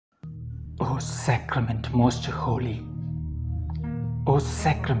O Sacrament most holy, O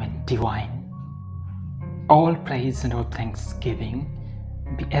Sacrament divine, all praise and all thanksgiving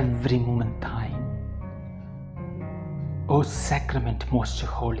be every moment thine. O Sacrament most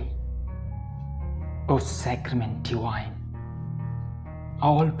holy, O Sacrament divine,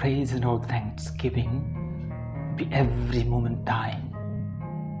 all praise and all thanksgiving be every moment thine.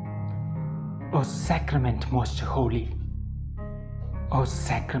 O Sacrament most holy, O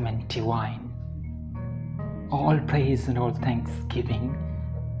Sacrament divine, all praise and all thanksgiving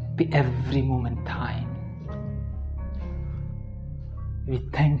be every moment thine. We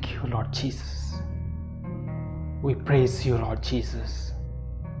thank you, Lord Jesus. We praise you, Lord Jesus.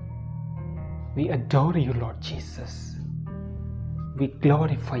 We adore you, Lord Jesus. We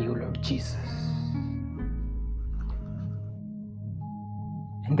glorify you, Lord Jesus.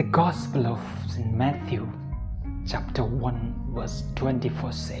 In the Gospel of St. Matthew, chapter 1, verse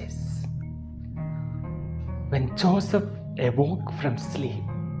 24 says, When Joseph awoke from sleep,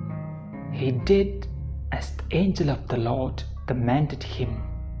 he did as the angel of the Lord commanded him.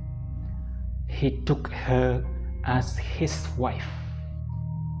 He took her as his wife.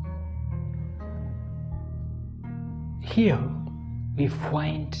 Here we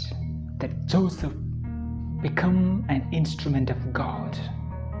find that Joseph became an instrument of God,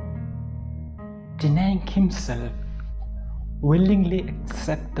 denying himself, willingly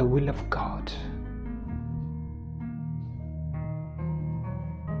accept the will of God.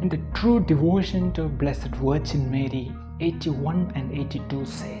 In the true devotion to Blessed Virgin Mary, 81 and 82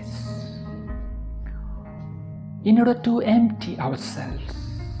 says, in order to empty ourselves,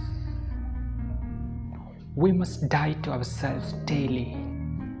 we must die to ourselves daily.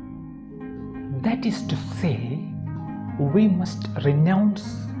 That is to say, we must renounce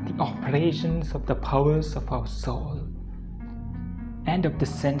the operations of the powers of our soul and of the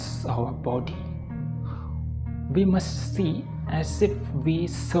senses of our body. We must see as if we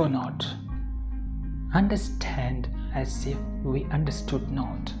saw not, understand as if we understood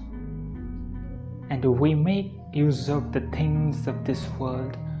not, and we make use of the things of this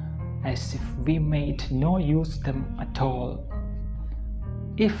world as if we made no use them at all.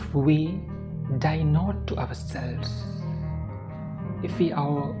 If we die not to ourselves, if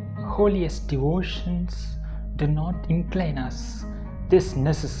our holiest devotions do not incline us this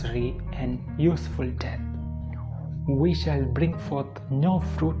necessary and useful death, we shall bring forth no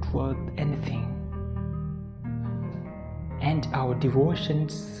fruit worth anything, and our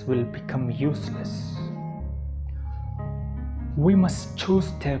devotions will become useless. We must choose,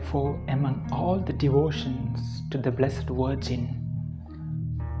 therefore, among all the devotions to the Blessed Virgin,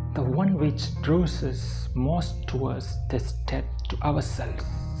 the one which draws us most towards the step to ourselves,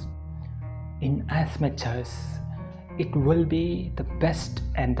 inasmuch as it will be the best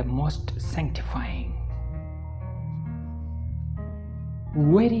and the most sanctifying.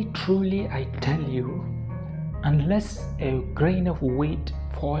 Very truly I tell you, unless a grain of wheat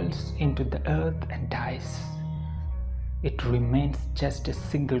falls into the earth and dies, it remains just a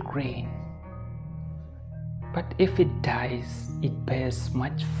single grain. But if it dies, it bears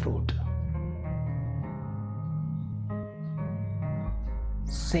much fruit.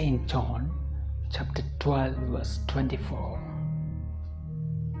 St. John, chapter 12, verse 24.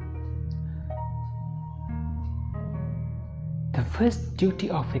 The first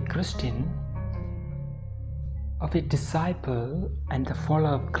duty of a Christian, of a disciple and the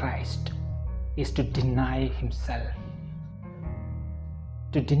follower of Christ, is to deny himself.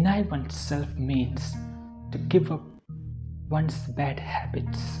 To deny oneself means to give up one's bad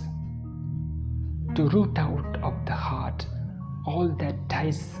habits, to root out of the heart all that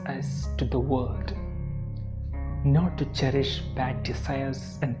ties us to the world, not to cherish bad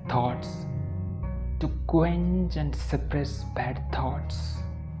desires and thoughts, to quench and suppress bad thoughts,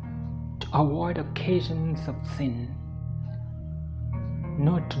 to avoid occasions of sin,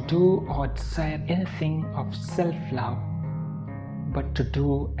 not to do or desire anything of self-love, but to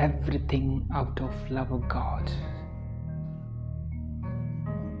do everything out of love of God.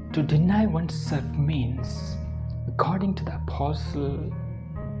 To deny oneself means, according to the Apostle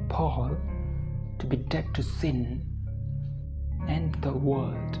Paul, to be dead to sin and the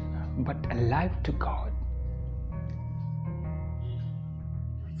world, but alive to God.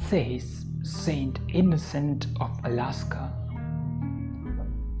 Says Saint Innocent of Alaska,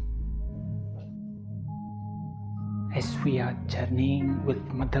 as we are journeying with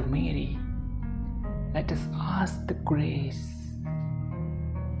Mother Mary, let us ask the grace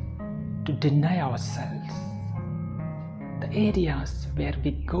to deny ourselves the areas where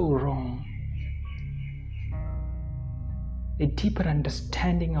we go wrong. a deeper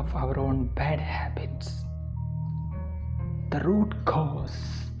understanding of our own bad habits, the root cause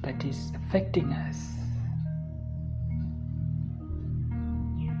that is affecting us.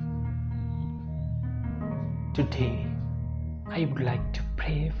 Today, I would like to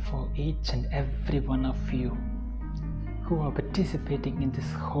pray for each and every one of you who are participating in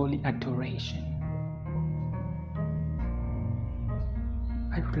this holy adoration.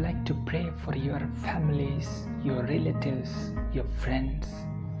 I would like to pray for your families, your relatives, your friends,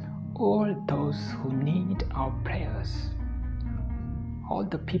 all those who need our prayers, all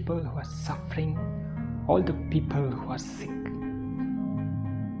the people who are suffering, all the people who are sick.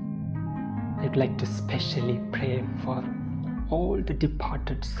 I'd like to specially pray for all the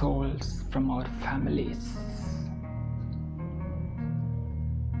departed souls from our families.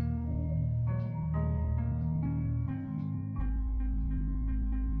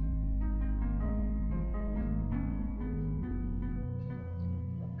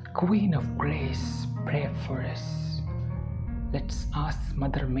 Queen of Grace, pray for us. Let's ask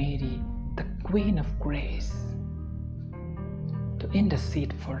Mother Mary, the Queen of Grace, to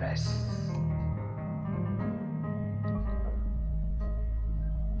intercede for us.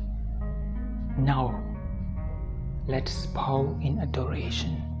 Now, let's bow in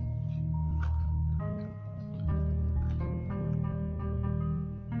adoration.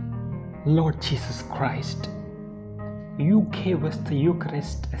 Lord Jesus Christ, you gave us the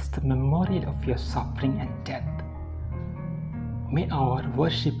Eucharist as the memorial of your suffering and death. May our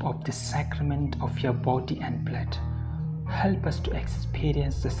worship of the sacrament of your body and blood help us to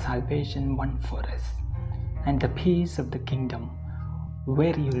experience the salvation won for us and the peace of the kingdom,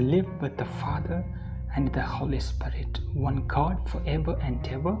 where you live with the Father and the Holy Spirit, one God forever and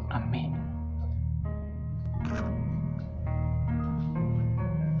ever. Amen.